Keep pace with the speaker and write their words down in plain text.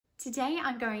Today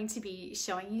I'm going to be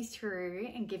showing you through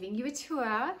and giving you a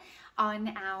tour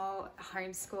on our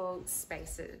homeschool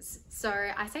spaces. So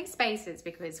I say spaces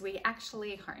because we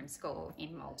actually homeschool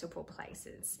in multiple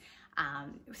places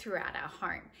throughout our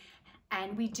home.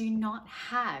 And we do not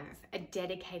have a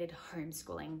dedicated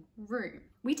homeschooling room.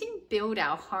 We didn't build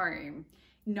our home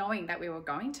knowing that we were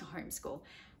going to homeschool.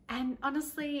 And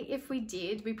honestly, if we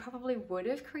did, we probably would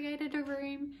have created a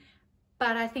room,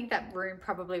 but I think that room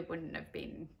probably wouldn't have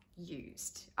been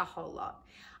used a whole lot.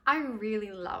 I really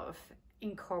love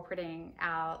incorporating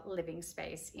our living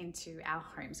space into our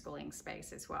homeschooling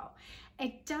space as well.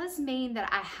 It does mean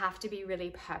that I have to be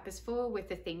really purposeful with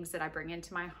the things that I bring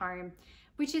into my home,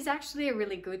 which is actually a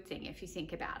really good thing if you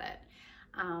think about it.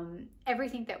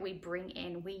 Everything that we bring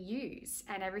in, we use,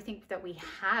 and everything that we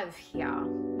have here,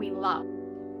 we love.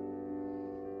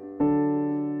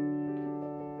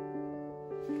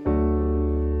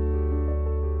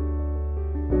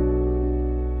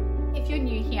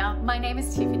 My name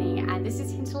is Tiffany and this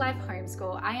is Hinter Life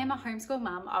Homeschool. I am a homeschool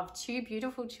mum of two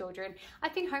beautiful children.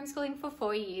 I've been homeschooling for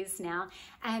 4 years now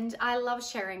and I love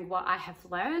sharing what I have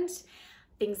learned,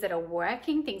 things that are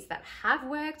working, things that have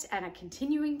worked and are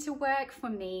continuing to work for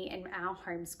me in our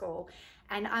homeschool.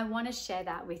 And I want to share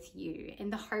that with you in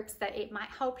the hopes that it might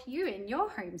help you in your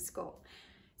homeschool.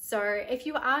 So if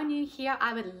you are new here,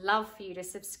 I would love for you to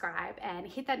subscribe and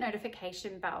hit that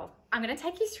notification bell. I'm going to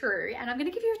take you through and I'm going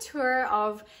to give you a tour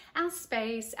of our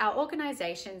space, our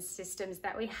organization systems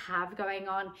that we have going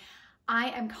on. I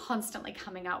am constantly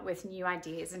coming up with new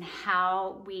ideas and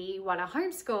how we want to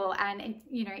homeschool and,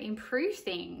 you know, improve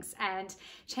things and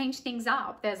change things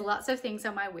up. There's lots of things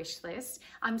on my wish list.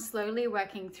 I'm slowly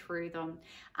working through them.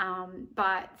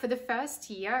 But for the first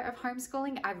year of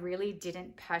homeschooling, I really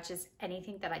didn't purchase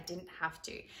anything that I didn't have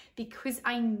to, because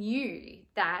I knew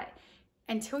that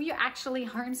until you're actually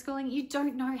homeschooling, you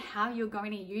don't know how you're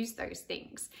going to use those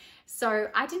things. So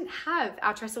I didn't have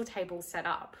our trestle table set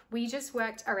up. We just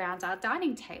worked around our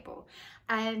dining table.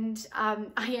 And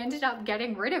I ended up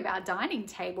getting rid of our dining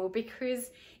table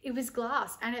because it was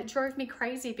glass and it drove me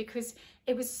crazy because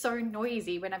it was so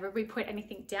noisy whenever we put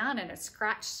anything down, and it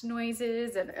scratched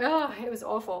noises and it was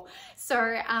awful.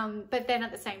 So, but then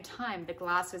at the same time, the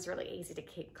glass was really easy to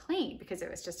keep clean because it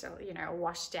was just a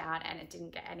wash down and it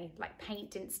didn't get any, like,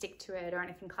 paint didn't stick to it or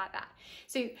anything like that.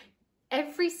 So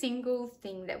every single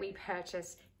thing that we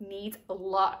purchase needs a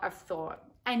lot of thought.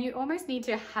 And you almost need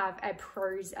to have a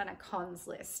pros and a cons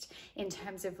list in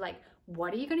terms of, like,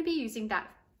 what are you going to be using that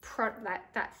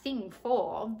thing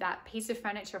for, that piece of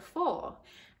furniture for?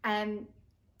 And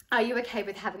are you okay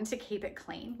with having to keep it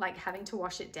clean, like having to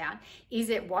wash it down? Is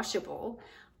it washable?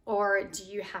 Or do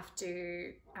you have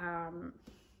to,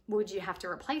 would you have to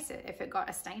replace it if it got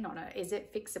a stain on it? Is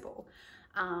it fixable?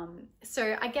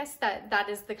 So I guess that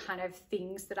is the kind of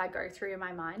things that I go through in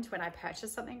my mind when I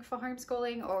purchase something for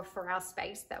homeschooling or for our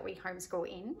space that we homeschool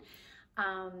in,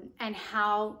 and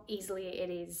how easy it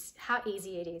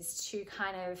is to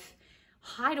kind of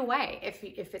hide away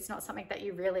if it's not something that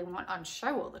you really want on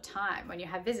show all the time when you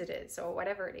have visitors or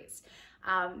whatever it is.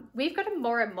 We've gotten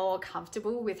more and more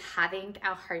comfortable with having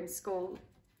our homeschool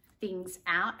things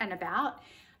out and about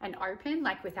and open,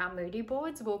 like with our moody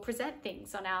boards. We'll present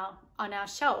things on our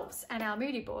shelves and our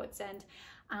moody boards, and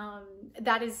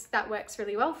that works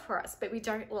really well for us. But we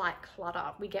don't like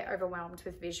clutter. We get overwhelmed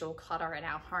with visual clutter in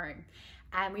our home,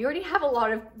 and we already have a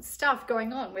lot of stuff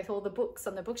going on with all the books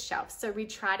on the bookshelf. So we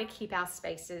try to keep our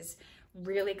spaces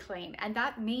really clean, and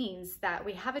that means that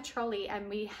we have a trolley and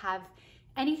we have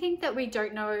anything that we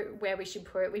don't know where we should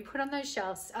put, we put on those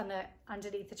shelves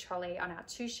underneath the trolley, on our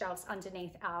two shelves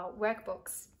underneath our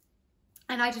workbooks.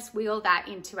 And I just wheel that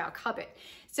into our cupboard.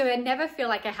 So I never feel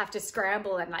like I have to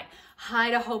scramble and, like,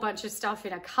 hide a whole bunch of stuff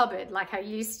in a cupboard like I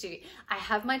used to. I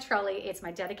have my trolley. It's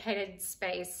my dedicated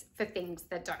space for things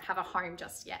that don't have a home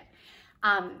just yet.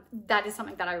 That is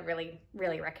something that I really,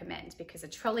 really recommend, because a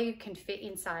trolley can fit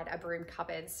inside a broom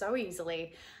cupboard so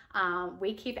easily.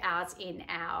 We keep ours in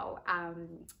our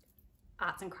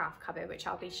arts and craft cupboard, which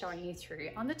I'll be showing you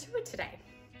through on the tour today.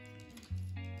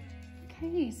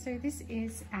 Okay, so this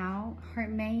is our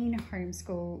main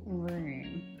homeschool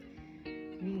room.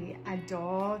 We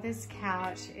adore this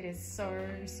couch. It is so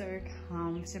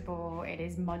comfortable. It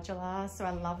is modular, so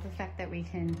I love the fact that we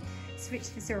can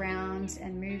switch this around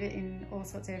and move it in all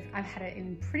sorts of, I've had it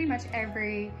in pretty much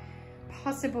every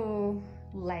possible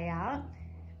layout.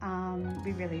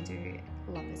 We really do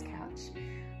love this couch.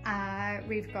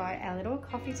 We've got our little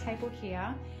coffee table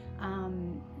here.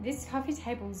 This coffee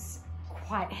table's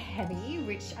quite heavy,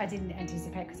 which I didn't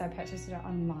anticipate because I purchased it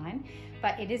online,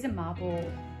 but it is a marble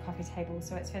coffee table,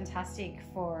 so it's fantastic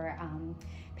for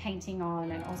painting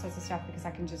on and all sorts of stuff because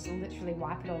I can just literally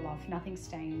wipe it all off, nothing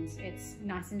stains, it's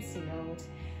nice and sealed.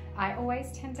 I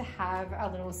always tend to have a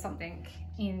little something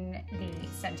in the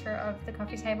center of the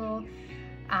coffee table.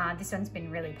 This one's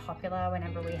been really popular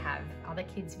whenever we have other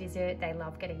kids visit. They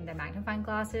love getting their magnifying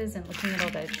glasses and looking at all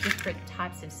the different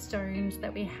types of stones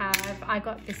that we have. I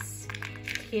got this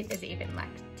kit, there's even like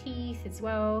teeth as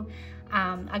well.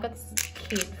 I got this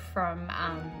kit from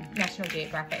National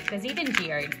Geographic. There's even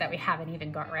geodes that we haven't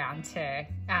even got around to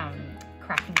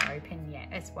cracking open yet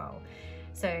as well.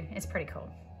 So it's pretty cool.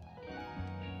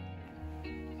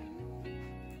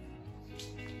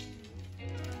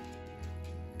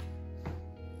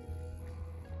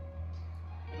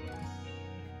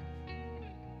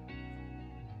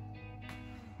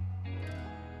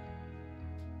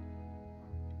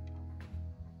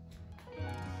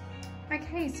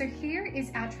 Okay, so here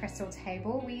is our trestle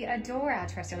table. We adore our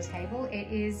trestle table. It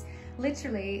is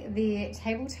literally, the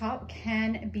tabletop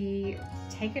can be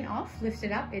taken off,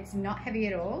 lifted up. It's not heavy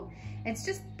at all. It's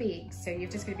just big, so you've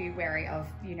just got to be wary of,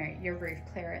 you know, your roof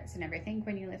clearance and everything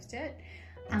when you lift it.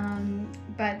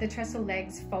 But the trestle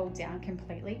legs fold down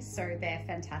completely, so they're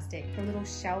fantastic. The little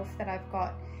shelf that I've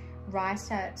got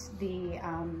right at the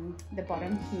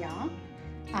bottom here,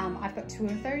 I've got 2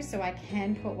 of those, so I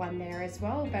can put one there as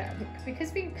well, but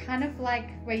because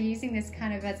we're using this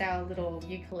kind of as our little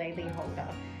ukulele holder,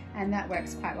 and that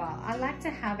works quite well. I like to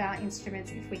have our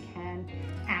instruments, if we can,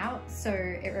 out, so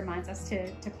it reminds us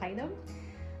to play them.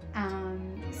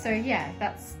 So yeah,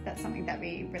 that's something that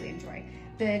we really enjoy.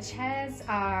 The chairs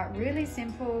are really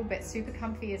simple but super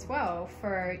comfy as well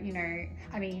for, you know,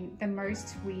 I mean, the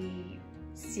most we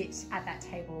sit at that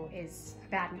table is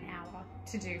about an hour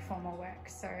to do formal work,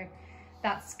 so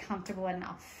that's comfortable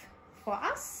enough for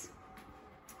us.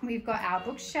 We've got our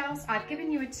bookshelves. I've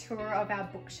given you a tour of our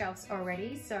bookshelves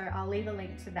already, so I'll leave a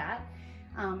link to that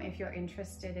if you're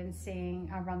interested in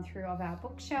seeing a run through of our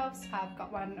bookshelves. I've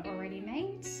got one already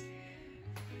made.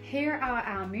 Here are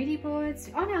our moody boards.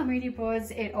 On our moody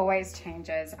boards, it always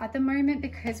changes. At the moment,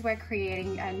 because we're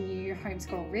creating a new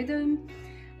homeschool rhythm,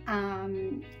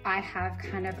 I have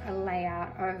kind of a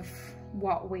layout of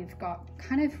what we've got,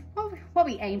 kind of what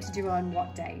we aim to do on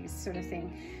what days, sort of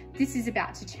thing. This is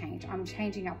about to change. I'm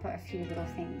changing up a few little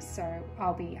things, so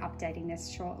I'll be updating this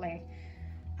shortly.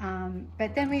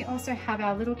 But then we also have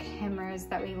our little cameras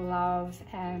that we love,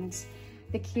 and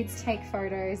the kids take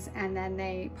photos and then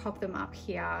they pop them up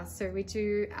here. So we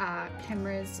do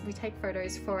cameras, we take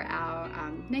photos for our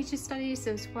nature studies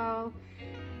as well,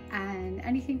 and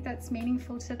anything that's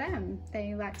meaningful to them,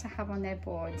 they like to have on their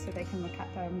board so they can look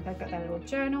at them. They've got their little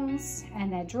journals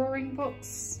and their drawing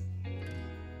books.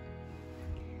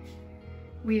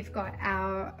 We've got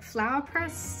our flower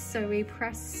press, so we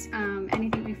press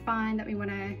anything we find that we want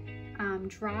to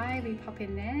dry, we pop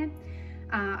in there.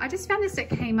 I just found this at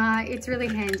Kmart. It's really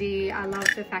handy. I love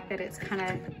the fact that it's kind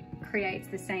of creates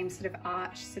the same sort of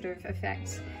arch sort of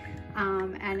effect,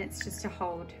 and it's just to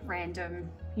hold random,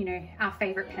 you know, our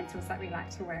favorite pencils that we like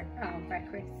to work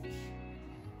with.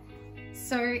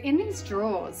 So in these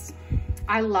drawers,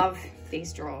 I love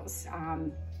these drawers.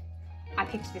 I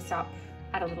picked this up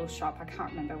at a little shop, I can't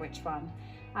remember which one.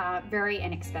 Very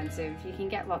inexpensive. You can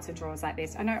get lots of drawers like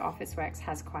this. I know Officeworks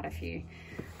has quite a few.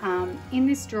 In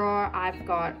this drawer, I've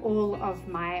got all of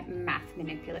my math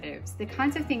manipulatives, the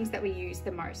kinds of things that we use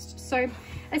the most. So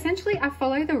essentially I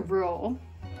follow the rule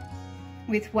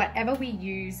with whatever we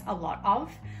use a lot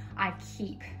of, I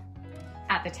keep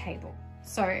at the table.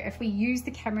 So if we use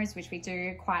the cameras, which we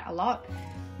do quite a lot,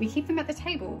 we keep them at the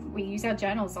table. We use our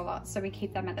journals a lot, so we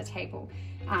keep them at the table.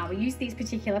 We use these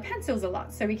particular pencils a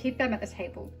lot, so we keep them at the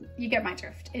table. You get my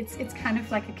drift. It's kind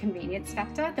of like a convenience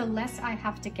factor. The less I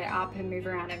have to get up and move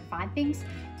around and find things,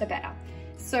 the better.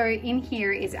 So in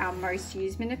here is our most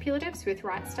used manipulatives with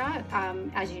Right Start.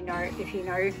 As you know, if you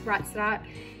know Right Start,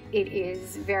 it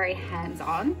is very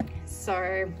hands-on.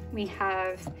 So we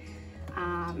have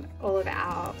all of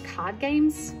our card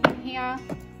games in here,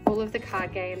 all of the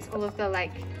card games, all of the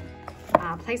like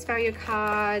place value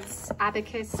cards,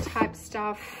 abacus type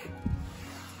stuff.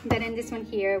 Then in this one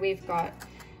here, we've got,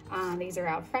 these are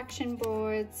our fraction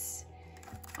boards.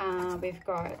 We've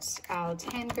got our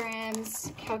 10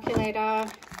 grams calculator.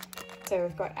 So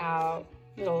we've got our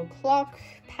little clock,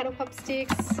 paddle pop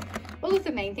sticks, all of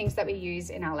the main things that we use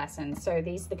in our lessons. So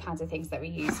these are the kinds of things that we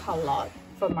use a lot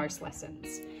for most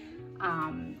lessons.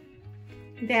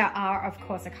 There are, of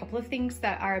course, a couple of things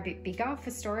that are a bit bigger for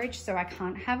storage, so I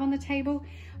can't have on the table,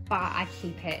 but I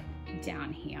keep it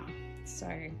down here. So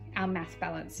our math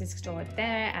balance is stored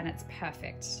there and it's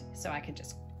perfect. So I can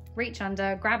just reach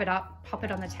under, grab it up, pop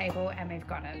it on the table, and we've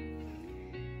got it.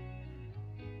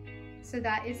 So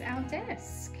that is our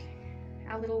desk,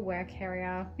 our little work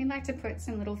area. We like to put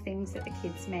some little things that the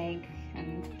kids make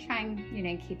and try and, you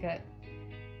know, keep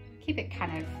it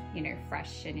kind of, you know,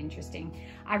 fresh and interesting.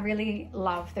 I really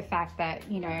love the fact that,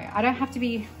 you know, I don't have to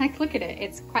be like, look at it,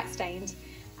 it's quite stained.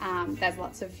 There's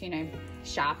lots of, you know,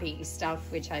 Sharpie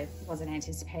stuff, which I wasn't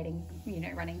anticipating, you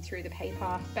know, running through the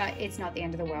paper, but it's not the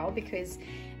end of the world because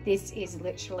this is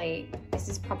literally, this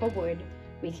is proper wood.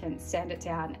 We can sand it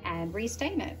down and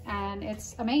restain it, and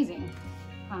it's amazing.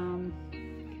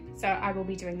 So I will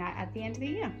be doing that at the end of the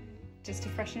year, just to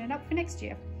freshen it up for next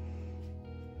year.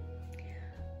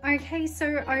 Okay,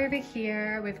 so over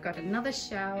here, we've got another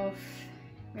shelf.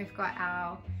 We've got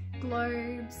our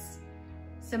globes.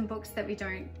 Some books that we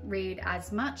don't read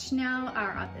as much now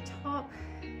are at the top.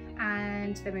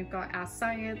 And then we've got our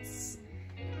science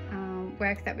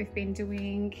work that we've been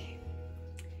doing.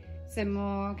 Some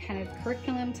more kind of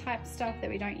curriculum type stuff that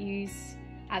we don't use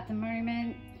at the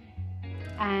moment.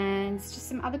 And just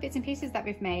some other bits and pieces that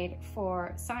we've made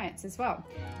for science as well.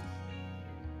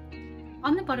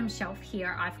 On the bottom shelf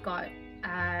here, I've got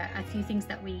a few things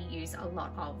that we use a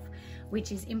lot of,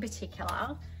 which is in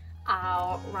particular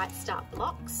our Right Start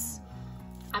blocks.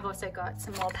 I've also got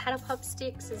some more paddle pop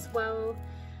sticks as well.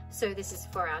 So this is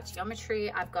for our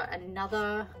geometry. I've got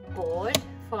another board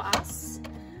for us.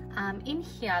 In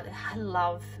here, I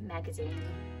love magazine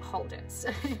holders.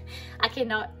 I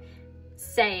cannot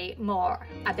say more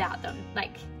about them.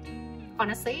 Like,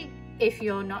 honestly, if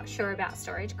you're not sure about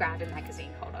storage, grab a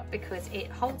magazine holder because it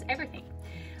holds everything.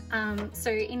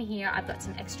 So in here, I've got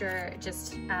some extra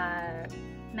just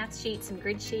math sheets and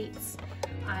grid sheets.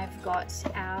 I've got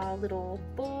our little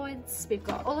boards. We've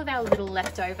got all of our little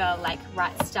leftover like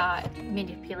Right Start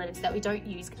manipulatives that we don't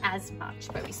use as much,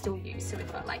 but we still use. So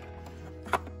we've got like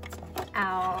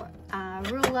our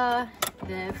ruler,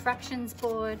 the fractions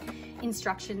board,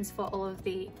 instructions for all of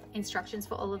the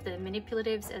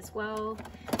manipulatives as well.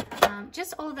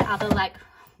 Just all the other like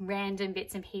random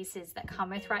bits and pieces that come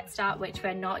with Right Start, which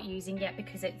we're not using yet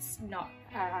because it's not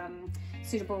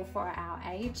suitable for our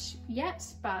age yet,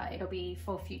 but it'll be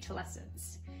for future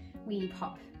lessons. We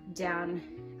pop down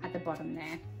at the bottom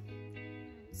there.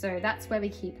 So that's where we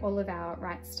keep all of our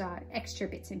Right Start extra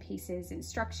bits and pieces,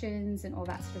 instructions and all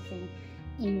that sort of thing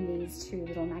in these two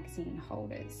little magazine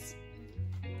holders.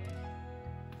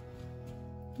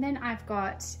 Then I've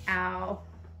got our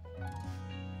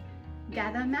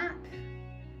Gather map.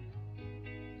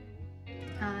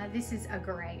 This is a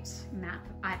great map.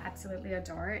 I absolutely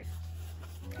adore it.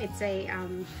 It's a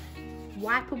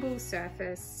wipeable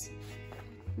surface,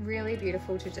 really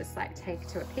beautiful to just like take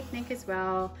to a picnic as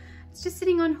well. It's just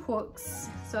sitting on hooks.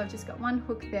 So I've just got one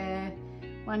hook there,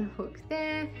 one hook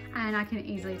there, and I can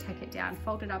easily take it down,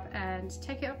 fold it up and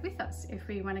take it up with us if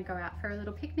we want to go out for a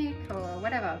little picnic or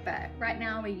whatever. But right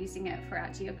now we're using it for our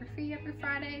geography every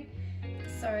Friday.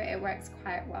 So it works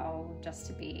quite well just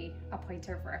to be a point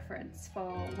of reference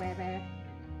for where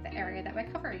the area that we're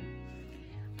covering.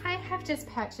 I have just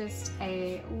purchased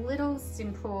a little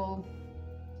simple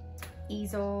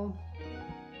easel.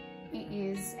 It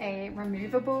is a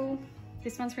removable.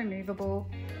 This one's removable.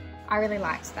 I really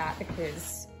liked that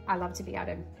because I love to be able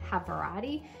to have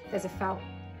variety. There's a felt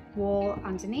wall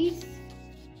underneath.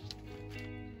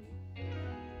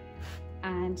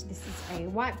 And this is a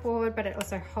whiteboard, but it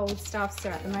also holds stuff. So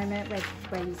at the moment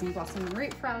we're using Blossom and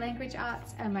Root for our language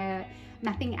arts, and we're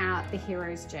mapping out the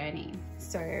hero's journey.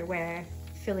 So we're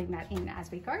filling that in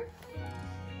as we go.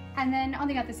 And then on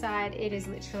the other side, it is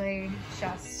literally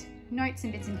just notes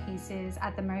and bits and pieces.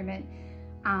 At the moment,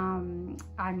 I'm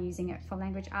using it for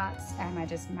language arts, and we're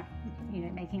just, you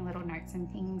know, making little notes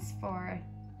and things for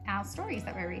our stories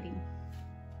that we're reading.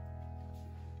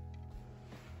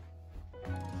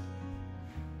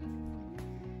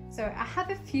 So I have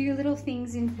a few little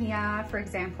things in here. For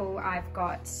example, I've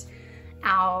got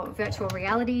our virtual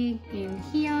reality in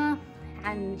here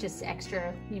and just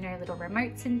extra, you know, little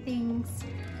remotes and things.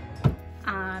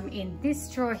 In this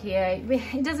drawer here,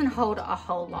 it doesn't hold a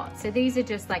whole lot. So these are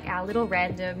just like our little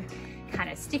random kind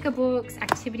of sticker books,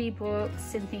 activity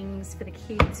books and things for the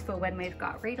kids for when we've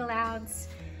got read alouds.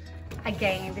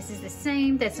 Again, this is the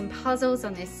same. There's some puzzles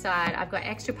on this side. I've got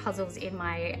extra puzzles in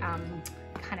my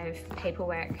kind of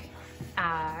paperwork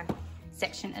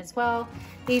section as well.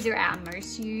 These are our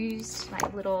most used,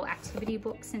 like little activity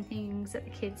books and things that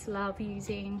the kids love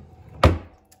using.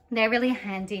 They're really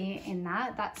handy in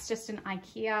that. That's just an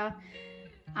IKEA,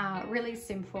 really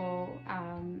simple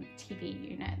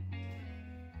TV unit.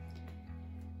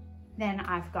 Then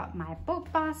I've got my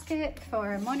book basket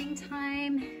for morning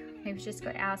time. We've just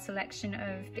got our selection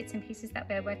of bits and pieces that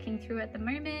we're working through at the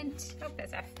moment. Oh,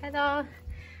 there's our feather.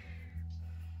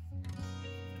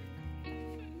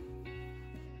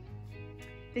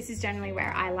 This is generally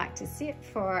where I like to sit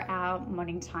for our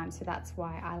morning time, so that's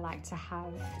why I like to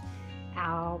have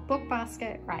our book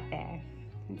basket right there.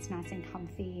 It's nice and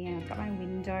comfy, and I've got my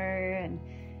window and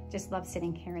just love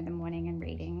sitting here in the morning and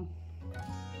reading.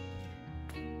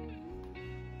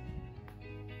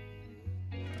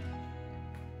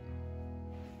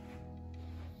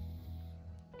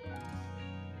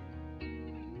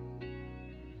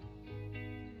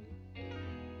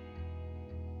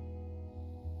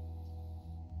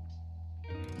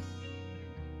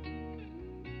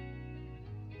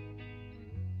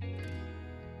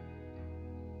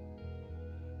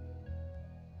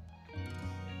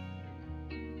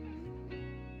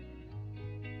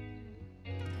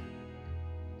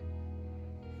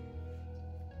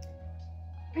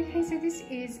 Okay, so this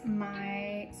is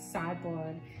my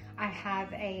sideboard. I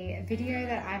have a video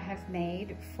that I have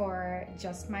made for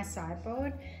just my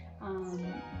sideboard.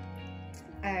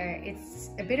 It's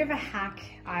a bit of a hack.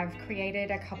 I've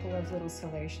created a couple of little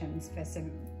solutions for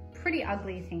some pretty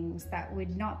ugly things that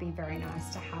would not be very nice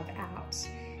to have out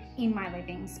in my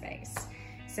living space.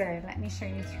 So let me show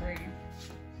you through.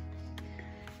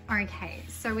 Okay,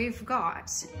 so we've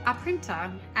got a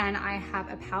printer and I have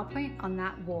a PowerPoint on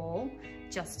that wall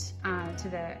just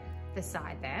to the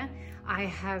side there. I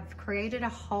have created a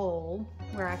hole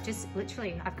where I've just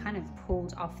I've kind of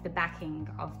pulled off the backing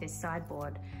of this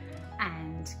sideboard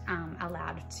and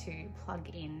allowed to plug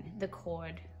in the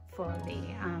cord for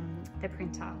the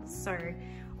printer. So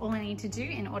all I need to do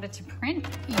in order to print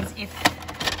is if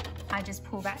I just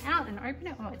pull that out and open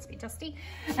it. Oh, it's a bit dusty.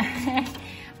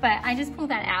 But I just pull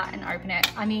that out and open it.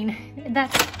 I mean,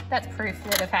 that's proof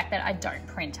for the fact that I don't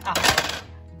print a whole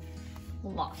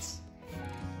lot.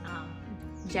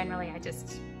 Generally, I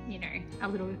just, you know,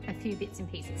 a few bits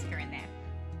and pieces here and there.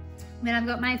 Then I've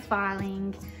got my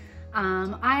filing.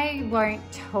 I won't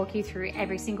talk you through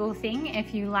every single thing.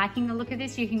 If you're liking the look of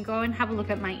this, you can go and have a look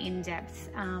at my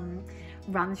in-depth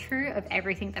run through of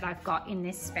everything that I've got in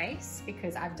this space,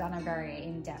 because I've done a very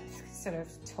in-depth sort of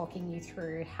talking you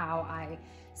through how I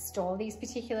store these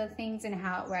particular things and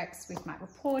how it works with my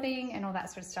reporting and all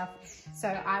that sort of stuff. So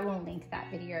I will link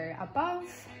that video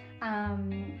above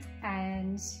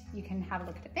and you can have a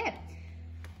look at it there.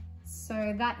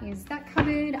 So that is that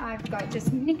cupboard. I've got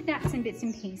just knickknacks and bits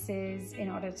and pieces in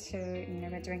order to, you know,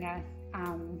 we're doing a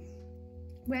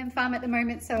worm farm at the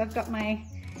moment. So I've got my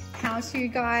how-to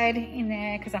guide in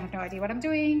there because I have no idea what I'm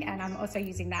doing, and I'm also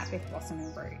using that with Blossom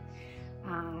and Root.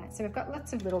 So we've got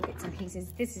lots of little bits and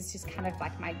pieces. This is just kind of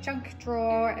like my junk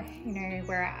drawer, you know,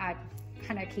 where I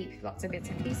kind of keep lots of bits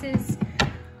and pieces.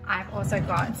 I've also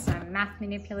got some math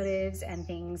manipulatives and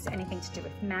things, anything to do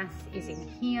with math is in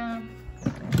here.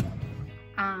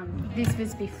 This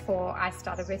was before I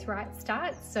started with Right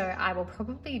Start, so I will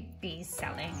probably be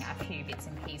selling a few bits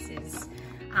and pieces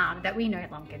that we no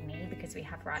longer need because we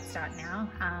have Right Start now.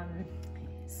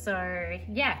 So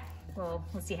yeah, we'll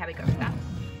see how we go with that.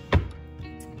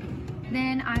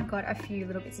 Then I've got a few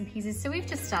little bits and pieces. So we've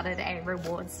just started a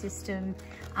reward system.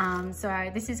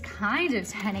 So this is kind of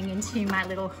turning into my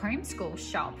little homeschool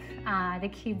shop. The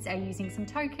kids are using some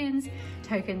tokens.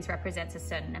 Tokens represents a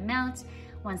certain amount.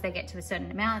 Once they get to a certain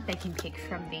amount, they can pick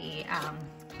from the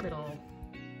little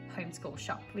homeschool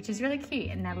shop, which is really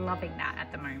cute, and they're loving that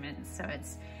at the moment. So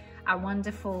it's a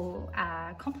wonderful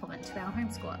complement to our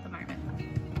homeschool at the moment.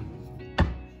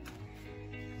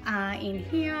 In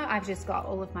here, I've just got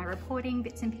all of my reporting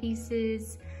bits and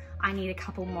pieces. I need a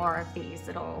couple more of these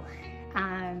little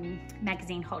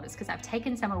magazine holders because I've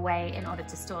taken some away in order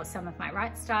to store some of my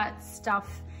Right Start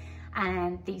stuff,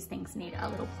 and these things need a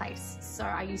little place. So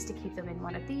I used to keep them in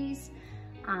one of these.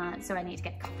 So I need to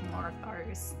get a couple more of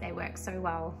those. They work so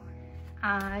well.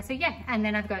 So yeah, and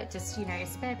then I've got just, you know,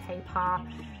 spare paper,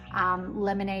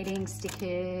 laminating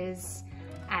stickers,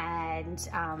 and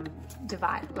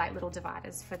little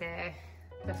dividers for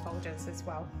the folders as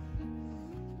well.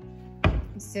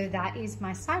 So that is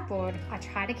my sideboard. I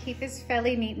try to keep this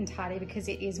fairly neat and tidy because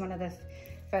it is one of the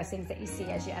first things that you see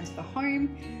as you enter the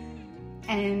home.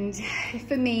 And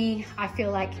for me, I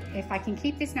feel like if I can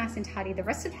keep this nice and tidy, the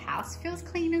rest of the house feels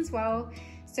clean as well.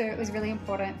 So it was really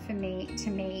important for me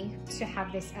to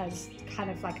have this as kind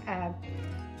of like a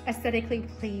aesthetically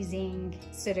pleasing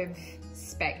sort of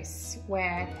space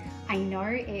where I know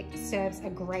it serves a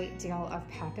great deal of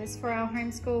purpose for our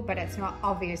homeschool, but it's not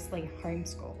obviously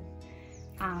homeschool.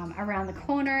 Around the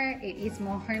corner, it is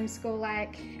more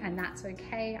homeschool-like, and that's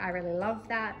okay. I really love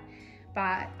that.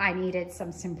 but I needed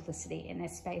some simplicity in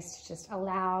this space to just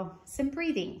allow some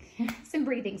breathing, some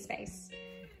breathing space.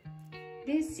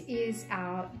 This is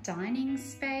our dining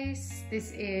space.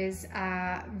 This is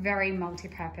a very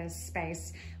multi-purpose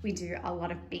space. We do a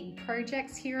lot of big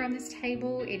projects here on this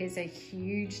table. It is a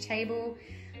huge table.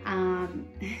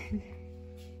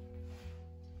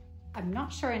 I'm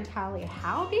not sure entirely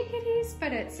how big it is,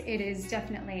 but it is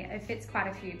definitely, it fits quite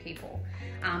a few people.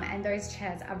 And those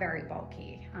chairs are very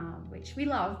bulky, which we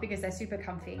love because they're super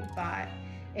comfy. But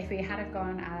if we had have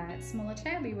gone a smaller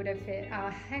chair, we would have fit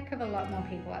a heck of a lot more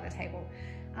people at the table.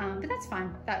 But that's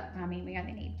fine. I mean, we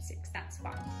only need 6, that's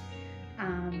fine.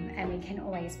 And we can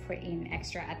always put in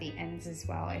extra at the ends as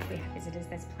well. If we have visitors,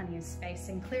 there's plenty of space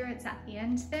and clearance at the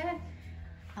end there.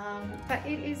 But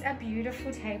it is a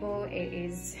beautiful table. It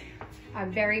is a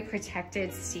very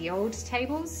protected, sealed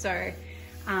table. So,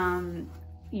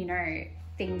 you know,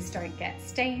 things don't get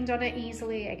stained on it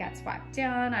easily. It gets wiped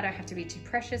down. I don't have to be too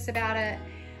precious about it.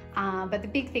 But the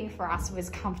big thing for us was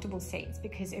comfortable seats,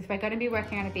 because if we're going to be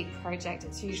working on a big project,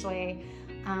 it's usually,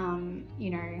 you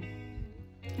know,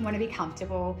 you want to be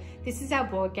comfortable. This is our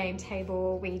board game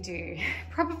table. We do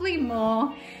probably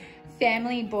more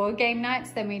family board game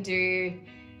nights than we do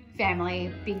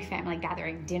big family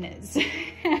gathering dinners.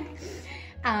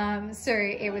 So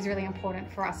it was really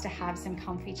important for us to have some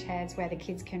comfy chairs where the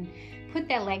kids can put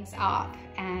their legs up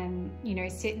and, you know,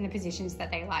 sit in the positions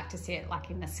that they like to sit, like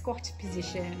in the squat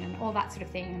position and all that sort of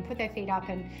thing, and put their feet up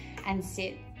and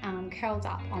sit curled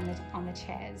up on the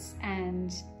chairs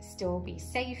and still be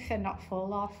safe and not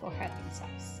fall off or hurt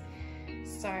themselves.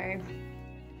 So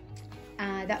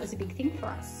that was a big thing for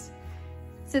us.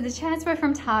 So the chairs were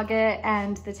from Target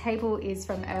and the table is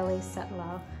from Early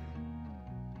Settler.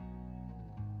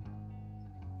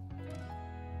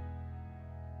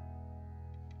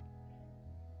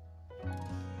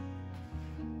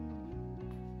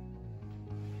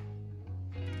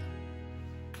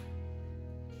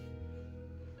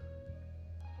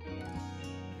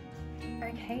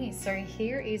 Okay, so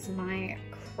here is my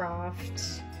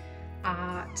craft,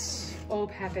 art,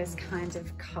 all-purpose kind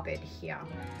of cupboard here.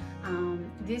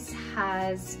 This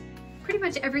has pretty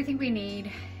much everything we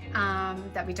need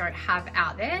that we don't have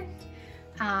out there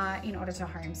in order to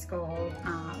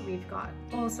homeschool. We've got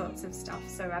all sorts of stuff.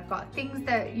 So I've got things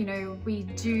that, you know, we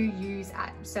do use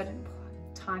at certain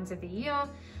times of the year,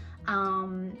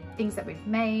 things that we've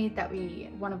made that we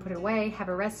want to put away, have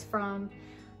a rest from,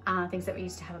 things that we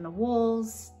used to have on the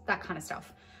walls, that kind of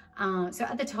stuff. So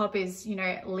at the top is, you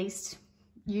know, least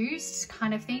used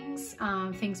kind of things,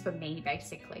 things for me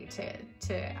basically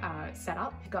to set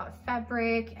up. We've got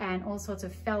fabric and all sorts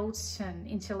of felt and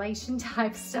insulation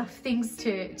type stuff, things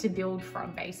to build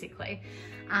from basically.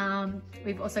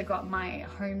 We've also got my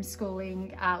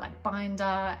homeschooling like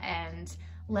binder and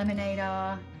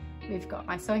laminator. We've got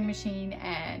my sewing machine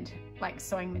and like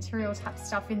sewing material type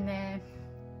stuff in there.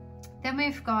 Then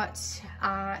we've got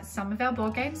some of our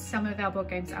board games. Some of our board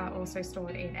games are also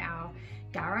stored in our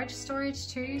garage storage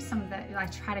too. Some of that, I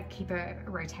try to keep a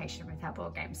rotation with our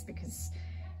board games because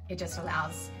it just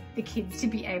allows the kids to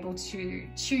be able to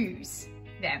choose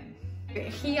them.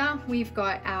 Here we've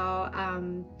got our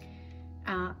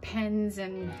pens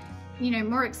and, you know,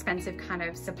 more expensive kind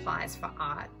of supplies for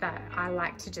art that I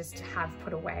like to just have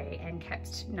put away and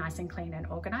kept nice and clean and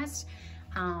organized.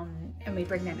 And we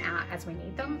bring them out as we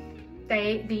need them.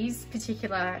 These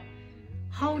particular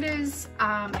holders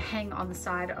hang on the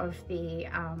side of the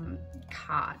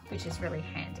cart, which is really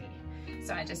handy.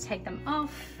 So I just take them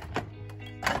off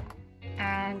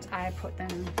and I put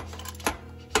them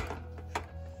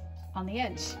on the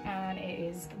edge, and it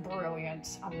is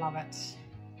brilliant. I love it.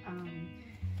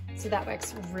 So that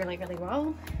works really, really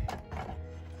well.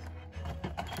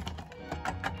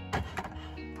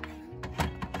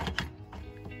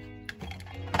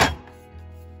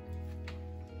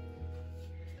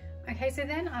 Okay, so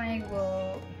then I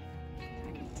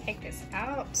can take this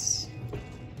out.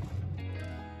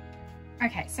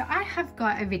 Okay, so I have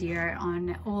got a video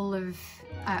on all of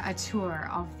a tour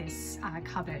of this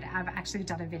cupboard. I've actually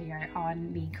done a video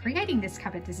on me creating this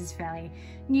cupboard. This is fairly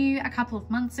new. A couple of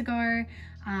months ago,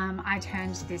 I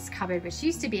turned this cupboard, which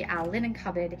used to be our linen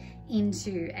cupboard,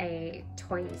 into a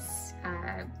toys,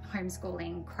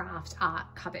 homeschooling, craft, art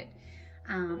cupboard.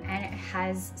 And it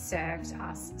has served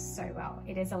us so well.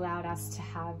 It has allowed us to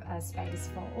have a space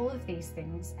for all of these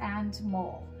things and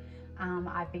more.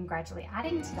 I've been gradually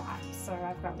adding to that. So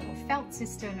I've got a little felt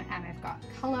system, and I've got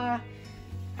colour,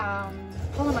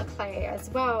 polymer clay as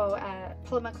well,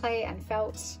 polymer clay and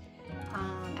felt,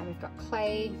 and we've got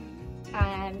clay.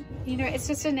 And, you know, it's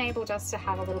just enabled us to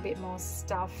have a little bit more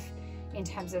stuff in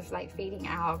terms of like feeding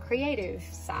our creative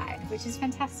side, which is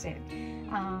fantastic.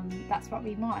 That's what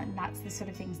we want. That's the sort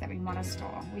of things that we want to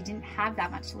store. We didn't have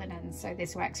that much linen, so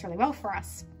this works really well for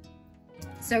us.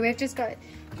 So we've just got,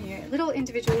 you know, little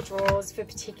individual drawers for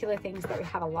particular things that we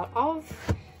have a lot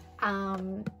of.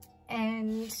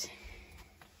 And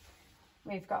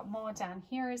we've got more down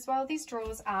here as well. These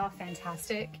drawers are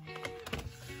fantastic.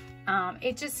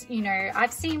 It just, you know,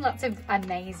 I've seen lots of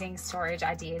amazing storage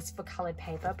ideas for colored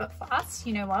paper, but for us,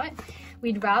 you know what?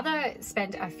 We'd rather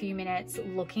spend a few minutes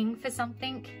looking for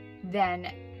something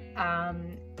than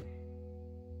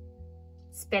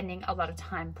spending a lot of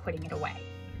time putting it away.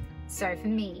 So for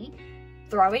me,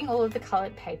 throwing all of the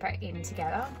colored paper in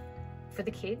together for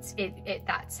the kids,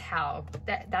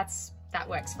 that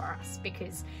works for us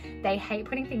because they hate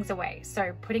putting things away.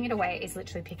 So putting it away is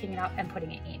literally picking it up and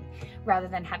putting it in rather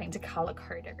than having to color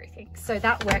code everything. So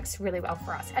that works really well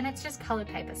for us. And it's just colored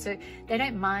paper. So they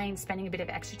don't mind spending a bit of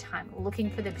extra time looking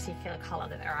for the particular color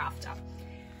that they're after.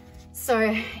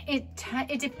 So it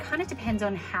kind of depends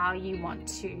on how you want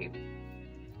to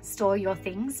store your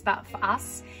things. But for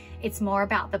us, it's more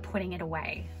about the putting it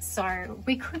away. So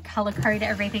we could color code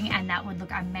everything and that would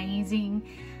look amazing.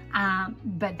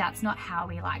 But that's not how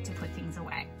we like to put things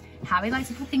away. How we like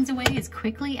to put things away is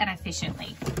quickly and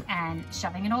efficiently, and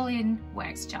shoving it all in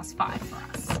works just fine for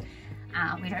us.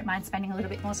 We don't mind spending a little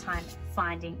bit more time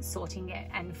sorting it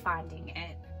and finding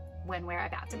it when we're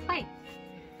about to play.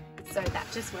 So that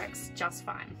just works just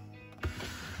fine.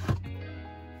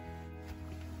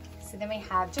 So then we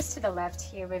have, just to the left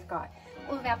here, we've got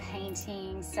all of our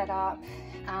paintings set up.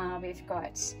 We've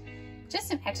got just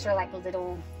some extra like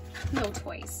little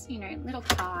toys, you know, little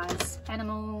cars,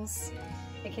 animals.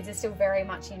 The kids are still very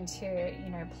much into,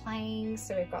 you know, playing,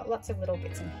 so we've got lots of little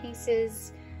bits and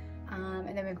pieces.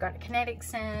 And then we've got kinetic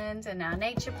sand and our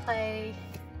nature play,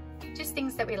 just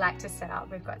things that we like to set up.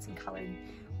 We've got some coloured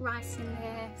rice in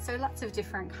there, so lots of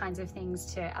different kinds of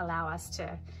things to allow us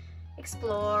to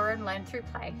explore and learn through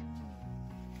play.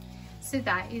 So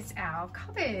that is our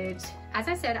cupboard. As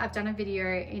I said, I've done a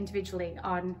video individually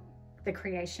on the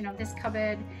creation of this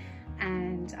cupboard,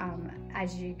 and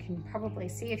as you can probably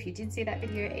see, if you did see that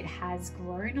video, it has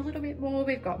grown a little bit more.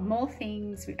 We've got more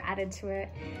things we've added to it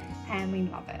and we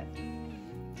love it.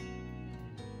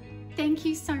 Thank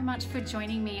you so much for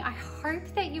joining me. I hope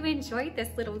that you enjoyed this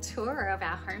little tour of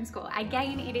our homeschool.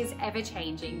 Again, it is ever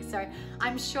changing, so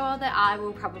I'm sure that I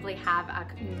will probably have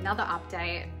another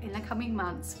update in the coming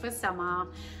months for summer,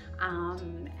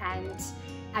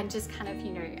 and just kind of,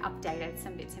 you know, updated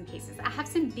some bits and pieces. I have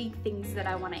some big things that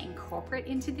I want to incorporate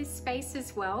into this space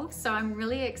as well, so I'm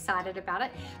really excited about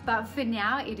it. But for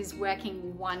now, it is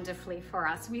working wonderfully for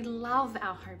us. We love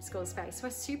our homeschool space. We're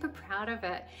super proud of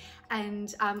it,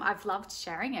 and I've loved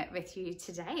sharing it with you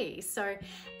today. So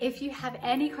if you have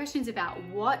any questions about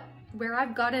where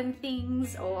I've gotten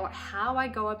things or how I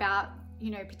go about,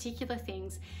 you know, particular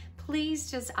things, please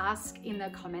just ask in the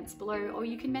comments below, or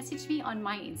you can message me on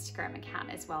my Instagram account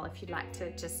as well if you'd like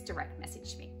to just direct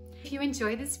message me. If you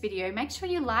enjoy this video, make sure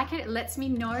you like it. It lets me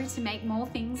know to make more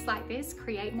things like this,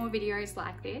 create more videos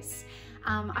like this.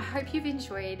 I hope you've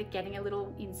enjoyed getting a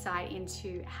little insight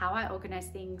into how I organize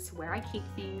things, where I keep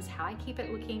things, how I keep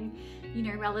it looking, you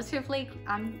know, relatively,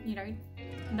 you know,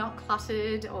 not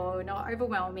cluttered or not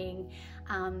overwhelming.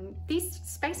 These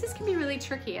spaces can be really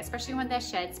tricky, especially when they're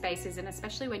shared spaces and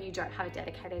especially when you don't have a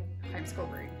dedicated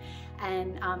homeschool room.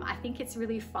 And I think it's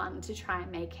really fun to try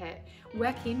and make it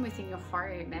work within your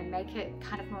home and make it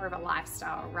kind of more of a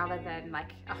lifestyle rather than like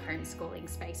a homeschooling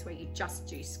space where you just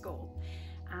do school.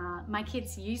 My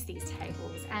kids use these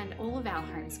tables and all of our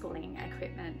homeschooling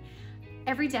equipment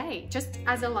every day, just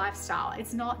as a lifestyle.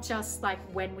 It's not just like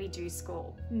when we do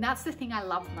school. And that's the thing I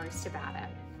love most about it.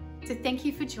 So thank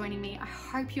you for joining me. I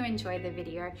hope you enjoyed the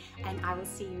video, and I will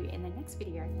see you in the next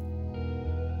video.